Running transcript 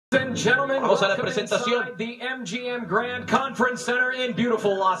And gentlemen, vamos a la welcome presentación. inside the MGM Grand Conference Center in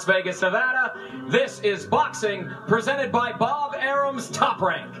beautiful Las Vegas, Nevada. This is boxing presented by Bob Arum's Top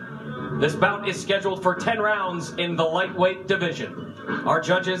Rank. This bout is scheduled for 10 rounds in the lightweight division. Our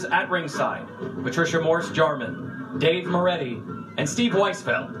judges at ringside, Patricia Morse-Jarman, Dave Moretti, and Steve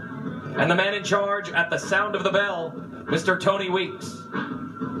Weisfeld. And the man in charge at the sound of the bell, Mr. Tony Weeks.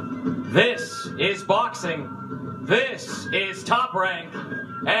 This is boxing. This is Top Rank.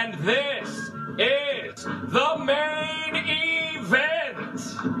 And this is the main event.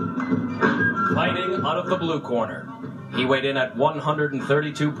 Fighting out of the blue corner, he weighed in at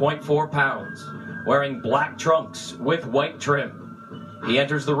 132.4 pounds, wearing black trunks with white trim. He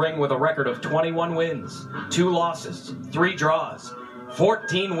enters the ring with a record of 21 wins, 2 losses, 3 draws,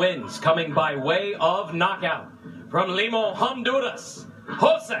 14 wins coming by way of knockout. From Lima, Honduras,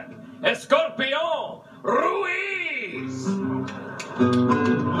 Josec, Escorpion, Ruiz.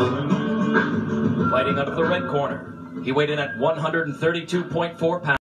 Fighting out of the red corner, he weighed in at 132.4 pounds.